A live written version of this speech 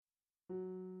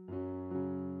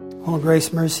All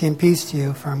grace, mercy, and peace to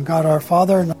you from God our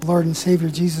Father and the Lord and Savior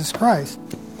Jesus Christ.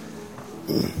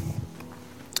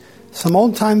 Some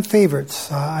old-time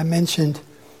favorites. I mentioned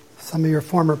some of your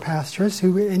former pastors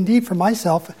who, indeed, for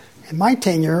myself, in my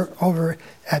tenure over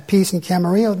at Peace in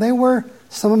Camarillo, they were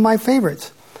some of my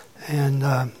favorites.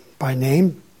 And by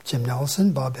name, Jim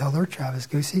Nelson, Bob Heller, Travis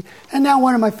Goosey, and now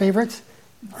one of my favorites,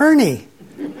 Ernie.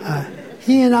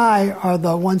 He and I are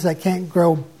the ones that can't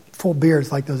grow full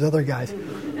beards like those other guys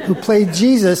who played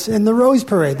Jesus in the Rose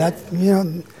Parade. That,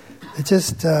 it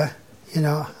just, I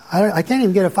can't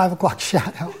even get a 5 o'clock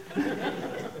shout out.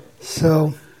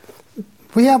 So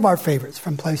we have our favorites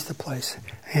from place to place.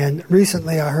 And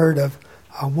recently I heard of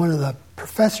one of the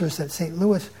professors at St.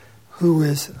 Louis who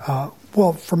is,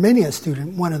 for many a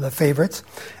student, one of the favorites.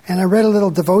 And I read a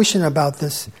little devotion about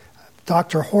this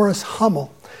Dr. Horace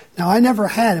Hummel. Now, I never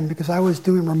had him because I was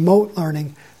doing remote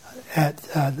learning at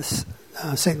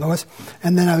St. Louis,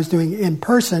 and then I was doing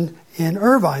in-person in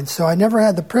Irvine. So I never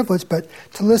had the privilege, but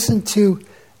to listen to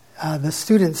the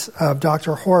students of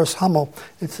Dr. Horace Hummel,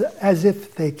 it's as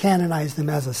if they canonized him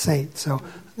as a saint. So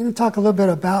I'm going to talk a little bit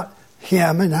about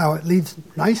him and how it leads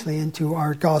nicely into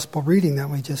our gospel reading that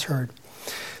we just heard.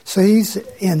 So he's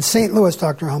in St. Louis,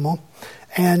 Dr. Hummel,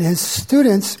 and his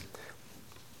students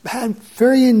had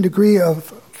varying degree of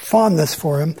fondness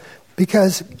for him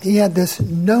because he had this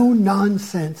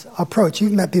no-nonsense approach.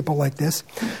 You've met people like this.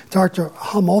 Dr.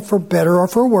 Hummel, for better or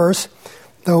for worse,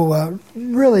 though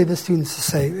really the students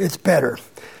say it's better.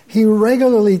 He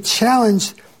regularly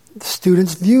challenged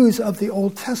students' views of the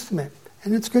Old Testament.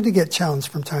 And it's good to get challenged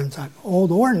from time to time,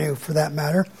 old or new for that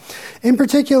matter. In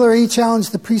particular, he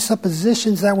challenged the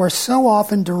presuppositions that were so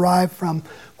often derived from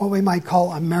what we might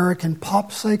call American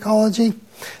pop psychology,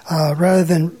 rather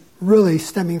than really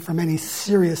stemming from any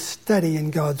serious study in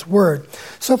God's Word.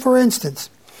 So, for instance,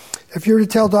 if you were to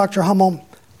tell Dr. Hummel,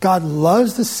 God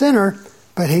loves the sinner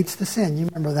but hates the sin. You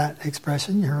remember that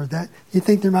expression, you heard that. You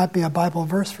think there might be a Bible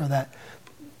verse for that.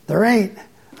 There ain't.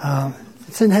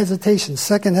 It's in hesitations,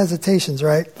 second hesitations,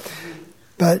 right?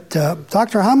 But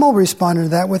Dr. Hummel responded to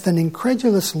that with an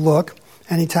incredulous look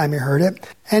anytime he heard it.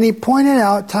 And he pointed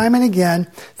out time and again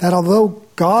that although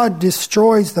God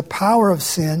destroys the power of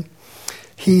sin,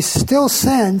 he still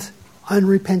sends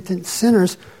unrepentant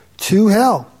sinners to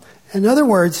hell. In other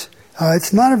words,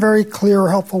 it's not a very clear or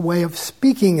helpful way of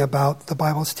speaking about the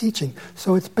Bible's teaching.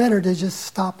 So it's better to just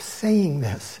stop saying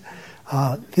this.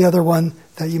 The other one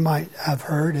that you might have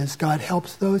heard is God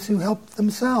helps those who help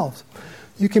themselves.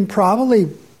 You can probably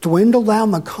dwindle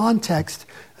down the context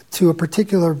to a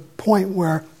particular point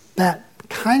where that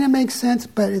kind of makes sense,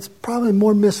 but it's probably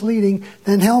more misleading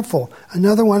than helpful.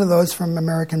 Another one of those from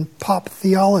American pop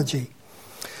theology.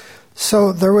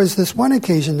 So there was this one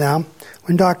occasion now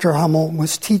when Dr. Hummel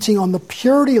was teaching on the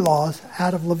purity laws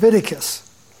out of Leviticus.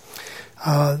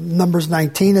 Numbers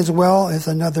 19 as well is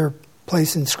another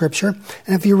place in Scripture.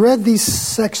 And if you read these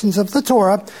sections of the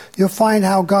Torah, you'll find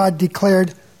how God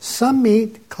declared some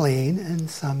meat clean and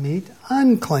some meat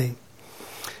unclean.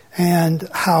 And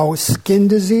how skin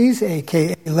disease,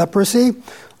 a.k.a. leprosy,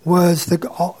 was the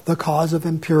cause of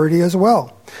impurity as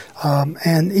well.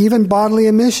 And even bodily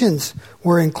emissions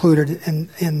were included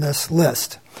in this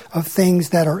list of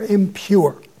things that are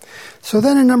impure. So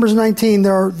then in Numbers 19,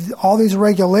 there are all these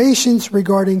regulations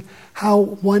regarding how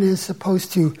one is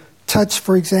supposed to touch,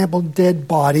 for example, dead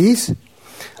bodies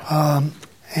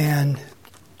and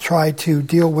try to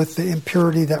deal with the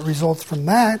impurity that results from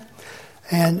that.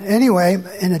 And anyway,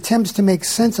 in attempts to make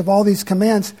sense of all these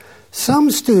commands,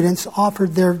 some students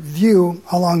offered their view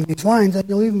along these lines, and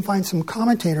you'll even find some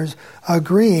commentators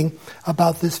agreeing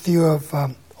about this view of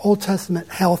Old Testament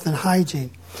health and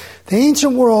hygiene. The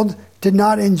ancient world did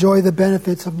not enjoy the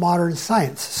benefits of modern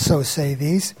science, so say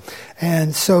these.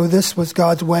 And so this was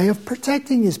God's way of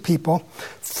protecting his people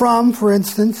from, for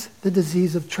instance, the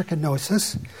disease of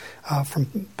trichinosis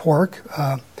from pork,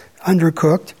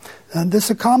 undercooked. And this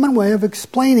is a common way of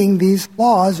explaining these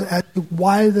laws as to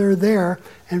why they're there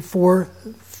and for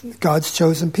God's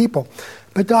chosen people.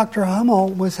 But Dr. Hummel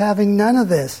was having none of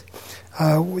this.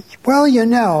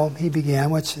 He began,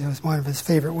 which was one of his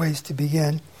favorite ways to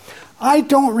begin. I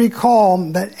don't recall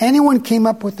that anyone came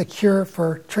up with the cure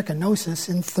for trichinosis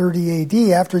in 30 AD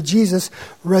after Jesus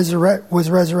was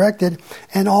resurrected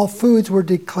and all foods were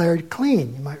declared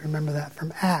clean. You might remember that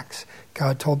from Acts.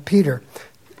 God told Peter,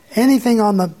 anything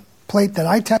on the plate that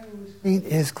I tell you is clean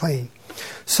is clean.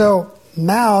 So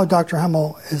now Dr.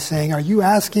 Hummel is saying, are you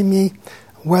asking me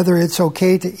whether it's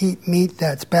okay to eat meat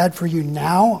that's bad for you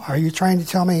now? Are you trying to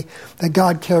tell me that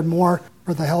God cared more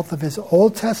for the health of his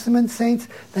Old Testament saints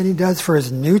than he does for his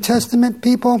New Testament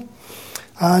people?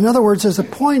 In other words, there's a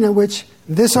point at which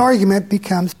this argument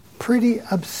becomes pretty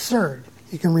absurd.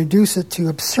 You can reduce it to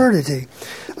absurdity,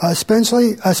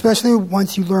 especially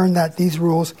once you learn that these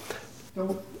rules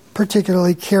don't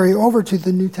particularly carry over to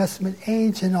the New Testament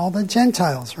age and all the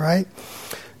Gentiles, right?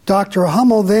 Dr.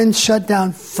 Hummel then shut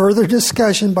down further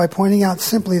discussion by pointing out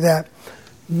simply that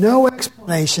no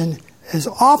explanation is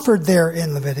offered there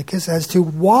in Leviticus as to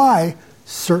why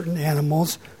certain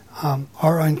animals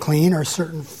are unclean or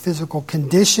certain physical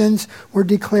conditions were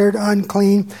declared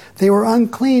unclean. They were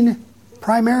unclean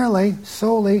primarily,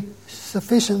 solely,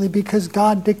 sufficiently because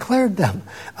God declared them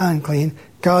unclean.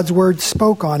 God's word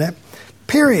spoke on it,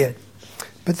 period.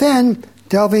 But then,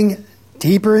 delving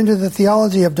deeper into the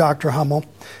theology of Dr. Hummel,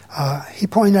 he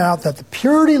pointed out that the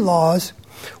purity laws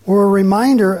were a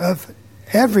reminder of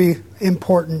every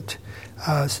important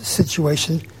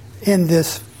situation in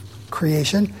this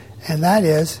creation, and that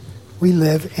is, we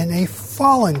live in a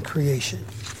fallen creation.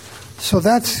 So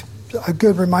that's a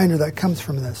good reminder that comes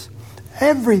from this.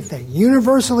 Everything,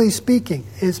 universally speaking,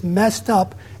 is messed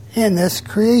up in this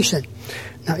creation.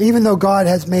 Now, even though God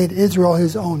has made Israel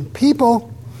his own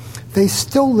people, they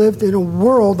still lived in a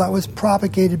world that was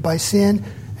propagated by sin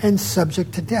and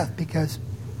subject to death, because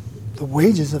the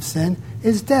wages of sin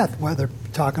is death, whether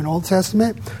talking Old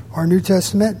Testament or New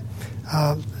Testament.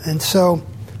 And so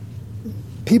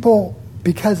people,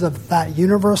 because of that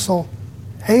universal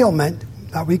ailment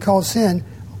that we call sin,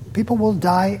 people will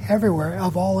die everywhere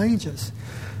of all ages.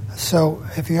 So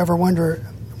if you ever wonder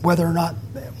whether or not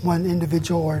one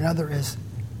individual or another is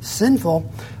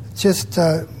sinful, just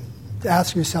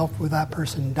ask yourself, will that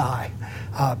person die?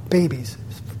 Babies,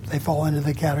 they fall into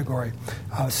the category.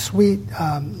 Sweet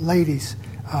ladies,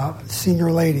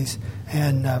 senior ladies,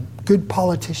 and good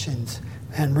politicians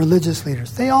and religious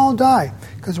leaders, they all die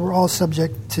because we're all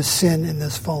subject to sin in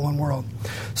this fallen world.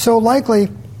 So likely,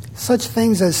 such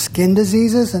things as skin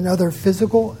diseases and other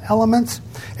physical ailments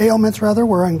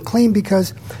were unclean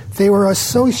because they were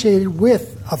associated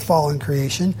with a fallen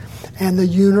creation and the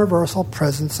universal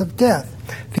presence of death.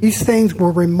 These things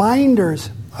were reminders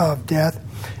of death,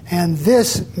 and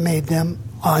this made them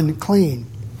unclean.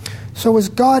 So was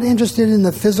God interested in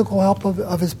the physical health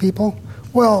of his people?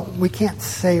 Well, we can't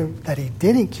say that he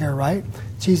didn't care, right?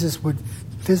 Jesus would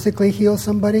physically heal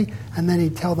somebody, and then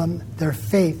he'd tell them their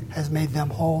faith has made them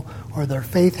whole, or their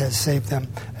faith has saved them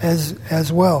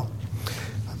as well.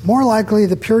 More likely,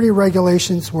 the purity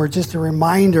regulations were just a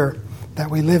reminder that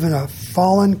we live in a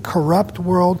fallen, corrupt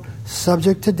world,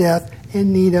 subject to death,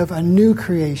 in need of a new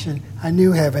creation, a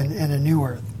new heaven, and a new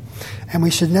earth. And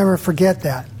we should never forget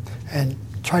that and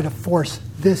try to force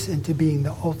this into being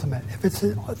the ultimate. If it's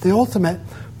the ultimate,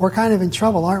 we're kind of in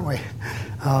trouble, aren't we?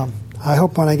 I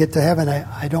hope when I get to heaven,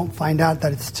 I don't find out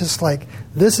that it's just like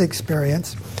this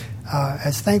experience,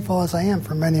 as thankful as I am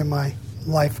for many of my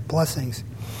life blessings.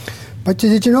 But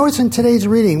did you notice in today's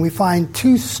reading, we find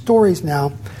two stories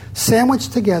now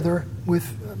sandwiched together with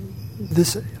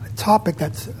this topic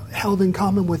that's held in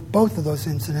common with both of those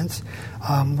incidents.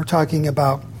 We're talking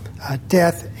about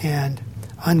death and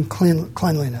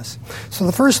uncleanliness. So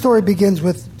the first story begins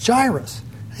with Jairus.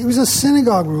 He was a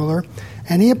synagogue ruler,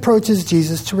 and he approaches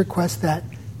Jesus to request that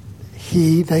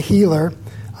he, the healer,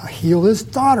 heal his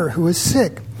daughter who is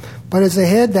sick. But as they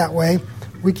head that way,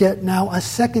 we get now a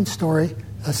second story,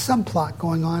 a subplot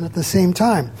going on at the same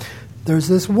time. There's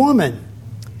this woman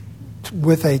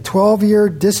with a 12-year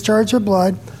discharge of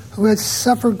blood who has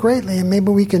suffered greatly, and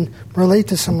maybe we can relate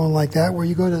to someone like that, where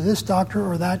you go to this doctor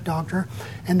or that doctor,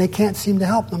 and they can't seem to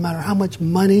help, no matter how much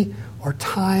money or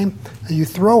time you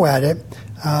throw at it.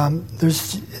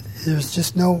 There's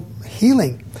just no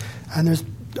healing, and there's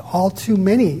all too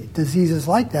many diseases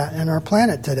like that in our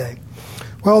planet today.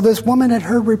 Well, this woman had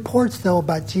heard reports, though,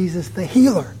 about Jesus the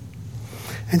healer,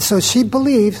 and so she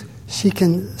believes she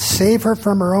can save her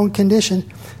from her own condition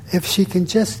if she can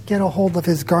just get a hold of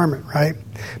his garment, right?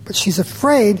 But she's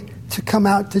afraid to come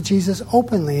out to Jesus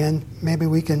openly, and maybe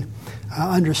we can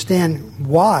understand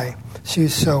why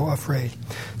she's so afraid.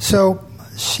 So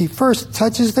she first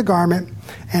touches the garment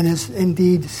and is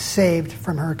indeed saved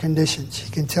from her condition. She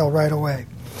can tell right away.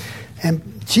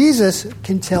 And Jesus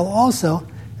can tell also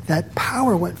that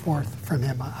power went forth from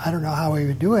him. I don't know how he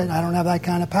would do it. I don't have that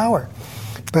kind of power.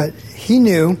 But he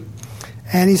knew.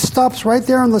 And he stops right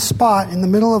there on the spot in the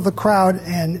middle of the crowd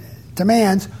and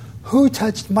demands, "Who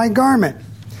touched my garment?"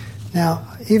 Now,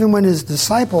 even when his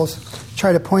disciples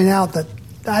try to point out that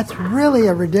that's really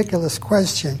a ridiculous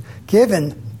question,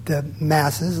 given the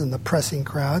masses and the pressing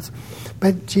crowds,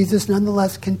 but Jesus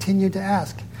nonetheless continued to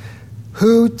ask,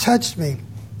 "Who touched me?"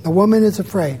 The woman is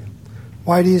afraid.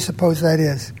 Why do you suppose that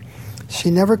is? She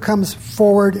never comes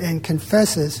forward and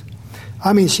confesses.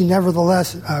 She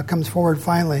nevertheless comes forward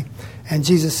finally. And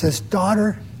Jesus says,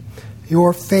 "Daughter,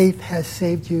 your faith has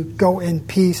saved you. Go in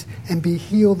peace and be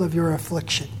healed of your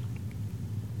affliction."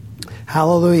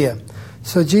 Hallelujah.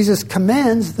 So Jesus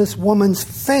commends this woman's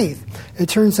faith. It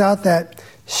turns out that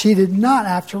she did not,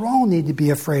 after all, need to be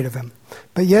afraid of him.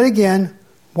 But yet again,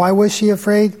 why was she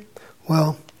afraid?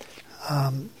 Well,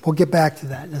 we'll get back to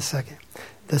that in a second.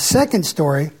 The second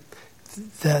story,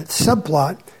 that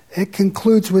subplot, it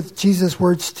concludes with Jesus'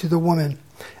 words to the woman.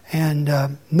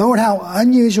 And note how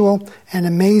unusual and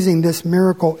amazing this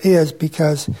miracle is,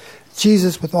 because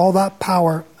Jesus, with all that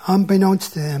power,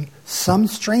 unbeknownst to him, some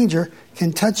stranger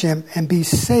can touch him and be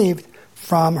saved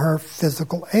from her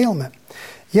physical ailment.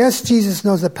 Yes, Jesus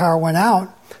knows the power went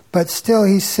out, but still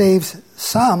he saves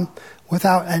some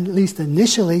without at least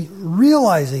initially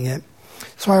realizing it.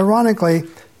 So ironically,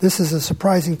 this is a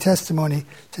surprising testimony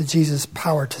to Jesus'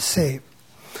 power to save.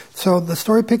 So the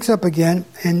story picks up again,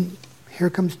 and here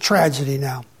comes tragedy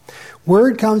now.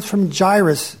 Word comes from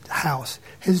Jairus' house.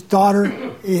 His daughter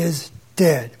is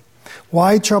dead.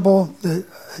 Why trouble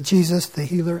Jesus, the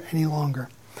healer, any longer?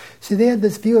 See, they had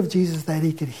this view of Jesus that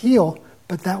he could heal,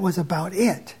 but that was about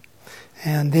it.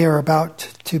 And they are about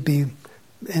to be,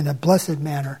 in a blessed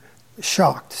manner,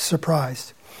 shocked,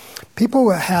 surprised. People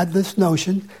had this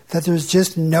notion that there's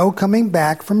just no coming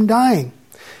back from dying.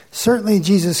 Certainly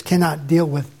Jesus cannot deal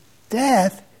with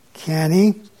death, can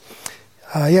he?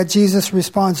 Yet Jesus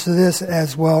responds to this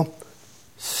as well.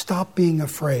 Stop being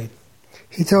afraid.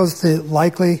 He tells the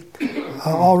likely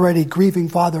already grieving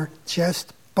father,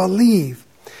 just believe.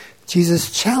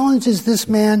 Jesus challenges this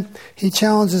man. He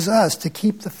challenges us to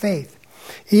keep the faith,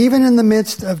 even in the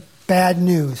midst of bad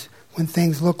news, when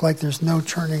things look like there's no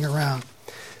turning around.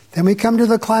 Then we come to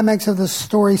the climax of the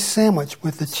story sandwich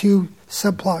with the two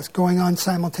subplots going on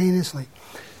simultaneously.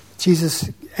 Jesus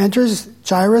enters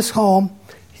Jairus' home.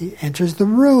 He enters the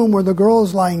room where the girl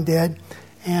is lying dead,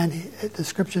 and the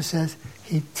scripture says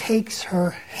he takes her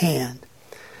hand.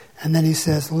 And then he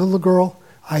says, "Little girl,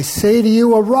 I say to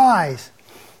you, arise."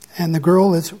 And the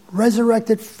girl is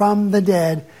resurrected from the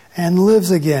dead and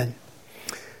lives again.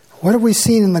 What have we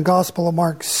seen in the Gospel of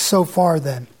Mark so far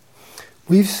then?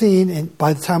 We've seen, and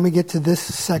by the time we get to this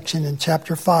section in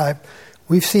chapter 5,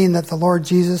 we've seen that the Lord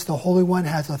Jesus, the Holy One,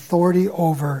 has authority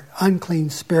over unclean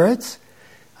spirits.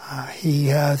 He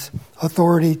has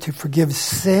authority to forgive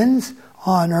sins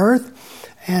on earth.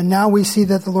 And now we see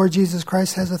that the Lord Jesus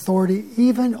Christ has authority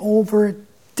even over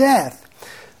death.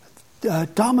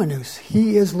 Dominus,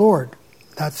 he is Lord.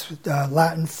 That's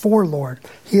Latin for Lord.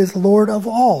 He is Lord of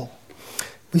all.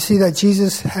 We see that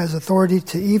Jesus has authority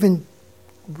to even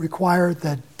require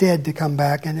the dead to come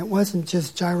back. And it wasn't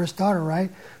just Jairus' daughter,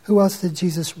 right? Who else did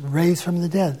Jesus raise from the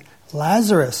dead?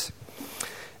 Lazarus.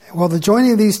 Well, the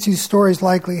joining of these two stories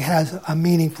likely has a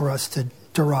meaning for us to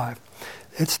derive.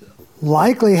 It's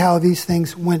likely how these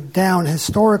things went down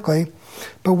historically,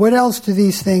 but what else do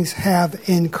these things have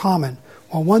in common?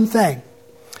 Well, one thing.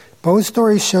 Both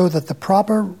stories show that the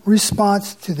proper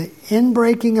response to the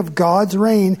inbreaking of God's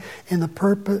reign in the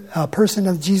person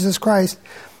of Jesus Christ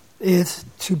is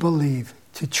to believe,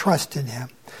 to trust in him,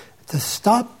 to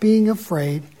stop being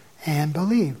afraid and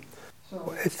believe.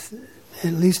 So it's,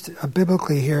 at least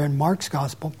biblically here in Mark's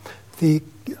gospel, the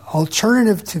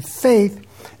alternative to faith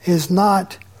is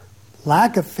not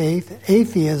lack of faith,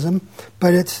 atheism,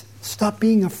 but it's stop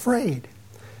being afraid.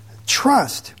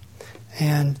 Trust.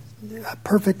 And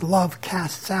perfect love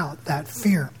casts out that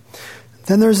fear.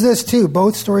 Then there's this too.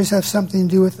 Both stories have something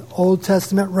to do with Old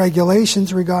Testament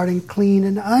regulations regarding clean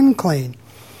and unclean.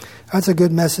 That's a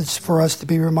good message for us to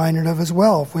be reminded of as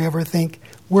well, if we ever think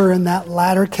we're in that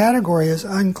latter category as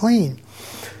unclean.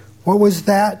 What was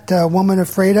that woman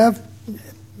afraid of?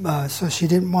 So she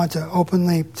didn't want to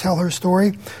openly tell her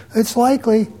story. It's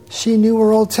likely she knew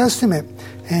her Old Testament,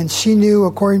 and she knew,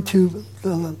 according to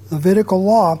the Levitical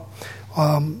law,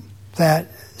 that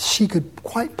she could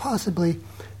quite possibly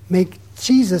make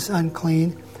Jesus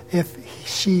unclean if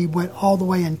she went all the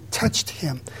way and touched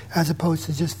him, as opposed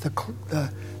to just the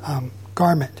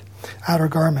garment, outer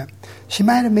garment. She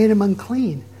might have made him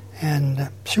unclean, and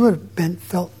she would have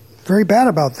felt very bad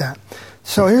about that.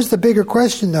 So here's the bigger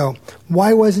question, though.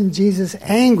 Why wasn't Jesus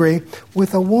angry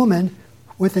with a woman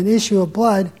with an issue of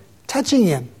blood touching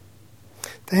him?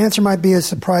 The answer might be as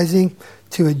surprising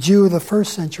to a Jew of the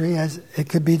first century as it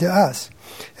could be to us.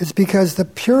 It's because the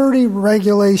purity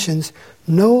regulations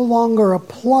no longer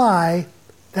apply,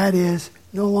 that is,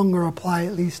 no longer apply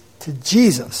at least to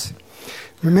Jesus.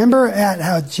 Remember at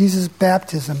how Jesus'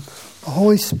 baptism, the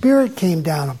Holy Spirit came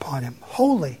down upon him,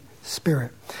 Holy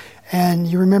Spirit. And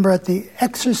you remember at the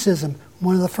exorcism,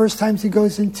 one of the first times he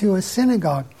goes into a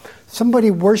synagogue,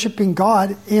 somebody worshiping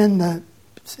God in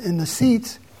the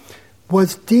seats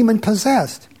was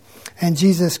demon-possessed. And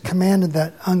Jesus commanded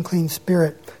that unclean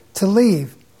spirit to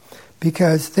leave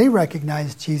because they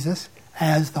recognized Jesus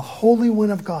as the Holy One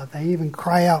of God. They even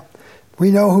cry out,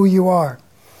 "We know who you are."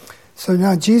 So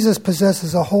now Jesus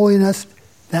possesses a holiness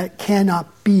that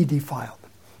cannot be defiled.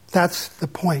 That's the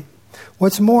point.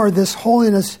 What's more, this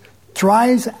holiness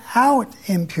drives out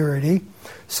impurity.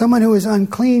 Someone who is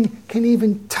unclean can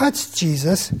even touch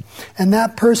Jesus, and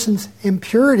that person's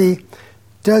impurity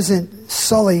doesn't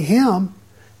sully him.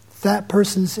 That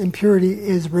person's impurity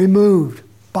is removed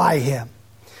by him.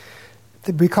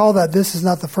 Recall that this is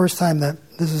not the first time that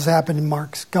this has happened in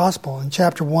Mark's Gospel. In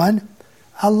chapter 1,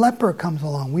 a leper comes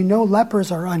along. We know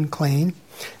lepers are unclean,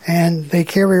 and they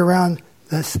carry around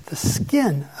the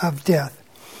skin of death.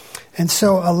 And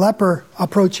so a leper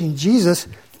approaching Jesus,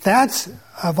 that's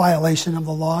a violation of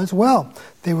the law as well.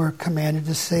 They were commanded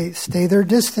to stay their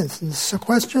distance and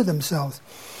sequester themselves.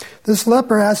 This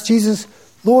leper asked Jesus,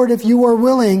 "Lord, if you are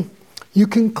willing, you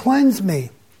can cleanse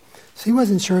me." So he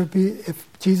wasn't sure if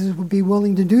Jesus would be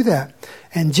willing to do that.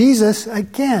 And Jesus,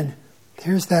 again,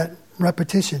 here's that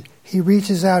repetition. He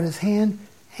reaches out his hand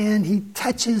and he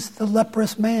touches the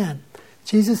leprous man.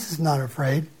 Jesus is not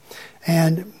afraid.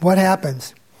 And what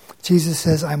happens? Jesus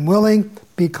says, "I'm willing,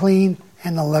 be clean,"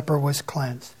 and the leper was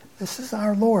cleansed. This is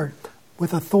our Lord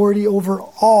with authority over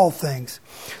all things.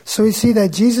 So we see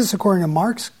that Jesus, according to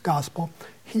Mark's Gospel,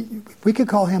 we could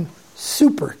call him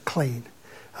super clean.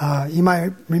 You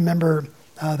might remember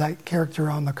that character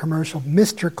on the commercial,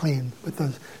 Mr. Clean, with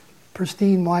those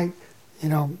pristine white,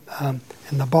 and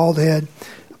the bald head.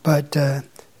 But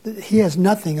he has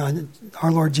nothing on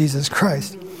our Lord Jesus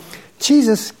Christ.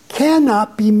 Jesus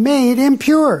cannot be made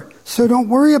impure. So don't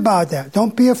worry about that.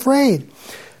 Don't be afraid.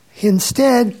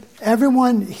 Instead,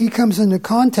 everyone he comes into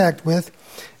contact with,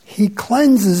 he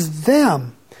cleanses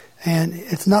them. And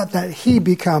it's not that he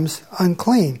becomes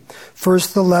unclean.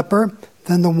 First the leper,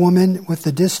 then the woman with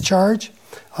the discharge,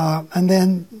 and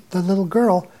then the little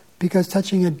girl, because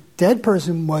touching a dead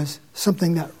person was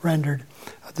something that rendered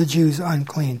the Jews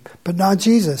unclean, but not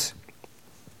Jesus.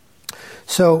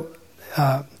 So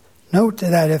note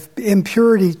that if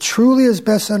impurity truly is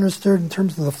best understood in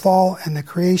terms of the fall and the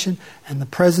creation and the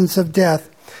presence of death,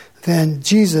 then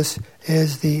Jesus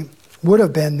would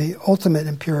have been the ultimate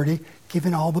impurity,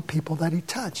 given all the people that he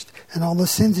touched and all the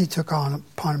sins he took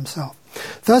upon himself.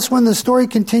 Thus, when the story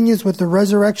continues with the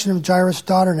resurrection of Jairus'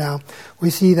 daughter now, we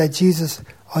see that Jesus'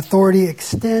 authority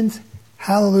extends,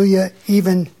 hallelujah,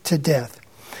 even to death.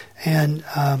 And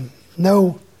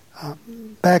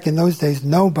back in those days,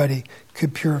 nobody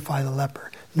could purify the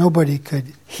leper. Nobody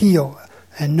could heal.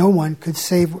 And no one could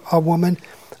save a woman,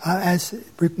 as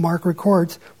Mark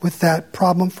records, with that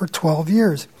problem for 12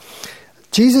 years.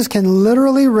 Jesus can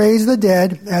literally raise the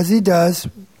dead, as he does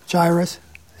Jairus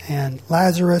and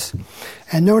Lazarus.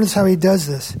 And notice how he does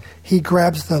this. He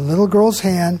grabs the little girl's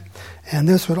hand, and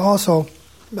this would also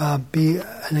be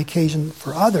an occasion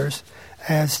for others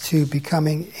as to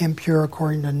becoming impure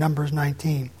according to Numbers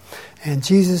 19. And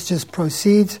Jesus just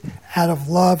proceeds out of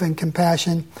love and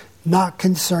compassion, not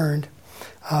concerned.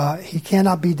 He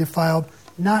cannot be defiled,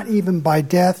 not even by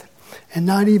death, and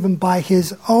not even by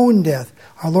his own death.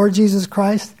 Our Lord Jesus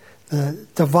Christ, the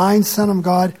divine Son of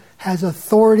God, has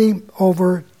authority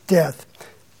over death.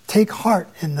 Take heart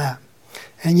in that.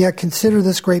 And yet consider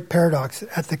this great paradox.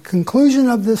 At the conclusion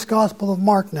of this Gospel of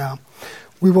Mark now,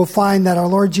 we will find that our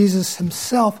Lord Jesus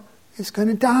himself is going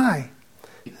to die.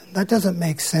 That doesn't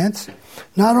make sense.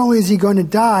 Not only is he going to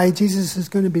die, Jesus is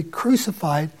going to be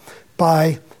crucified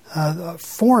by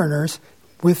foreigners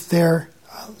with their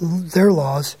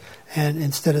laws, and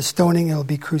instead of stoning, it'll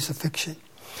be crucifixion.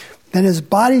 Then his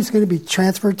body is going to be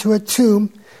transferred to a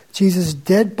tomb. Jesus'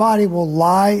 dead body will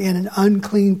lie in an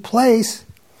unclean place,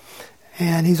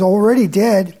 and he's already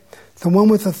dead. The one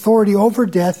with authority over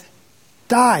death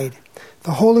died.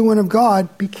 The Holy One of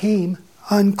God became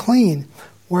unclean,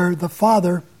 where the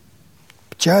Father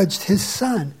judged his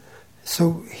Son,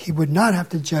 so he would not have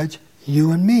to judge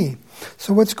you and me.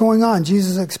 So what's going on?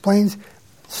 Jesus explains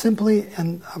simply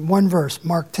in one verse,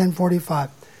 Mark 10:45.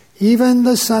 Even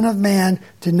the Son of Man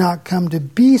did not come to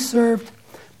be served,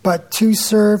 but to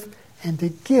serve and to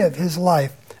give his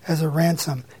life as a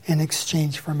ransom in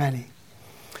exchange for many.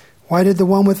 Why did the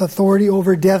one with authority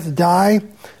over death die?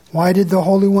 Why did the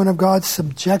Holy One of God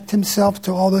subject himself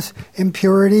to all this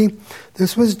impurity?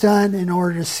 This was done in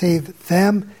order to save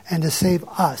them and to save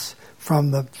us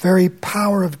from the very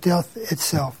power of death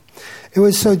itself. It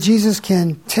was so Jesus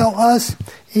can tell us,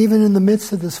 even in the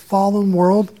midst of this fallen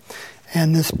world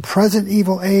and this present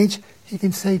evil age, he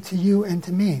can say to you and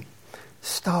to me,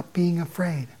 stop being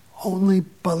afraid. Only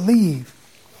believe.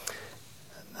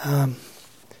 The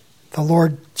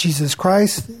Lord Jesus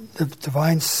Christ, the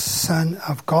divine Son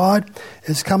of God,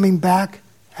 is coming back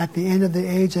at the end of the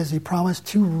age as he promised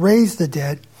to raise the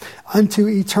dead unto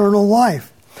eternal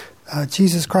life.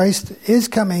 Jesus Christ is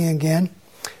coming again,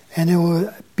 and it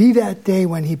will be that day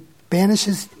when he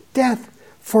banishes death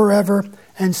forever,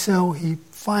 and so he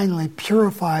finally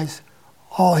purifies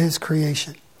all his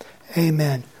creation.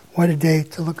 Amen. What a day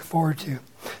to look forward to.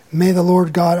 May the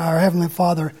Lord God, our Heavenly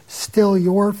Father, still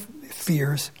your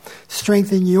fears,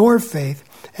 strengthen your faith,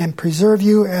 and preserve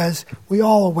you as we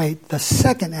all await the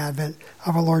second advent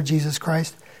of our Lord Jesus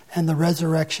Christ and the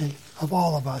resurrection of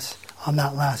all of us on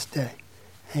that last day.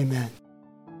 Amen.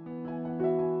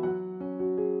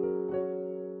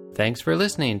 Thanks for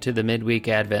listening to the Midweek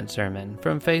Advent Sermon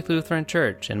from Faith Lutheran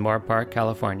Church in Moorpark,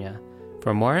 California.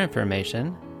 For more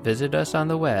information, visit us on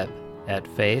the web at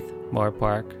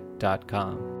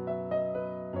faithmoorpark.com.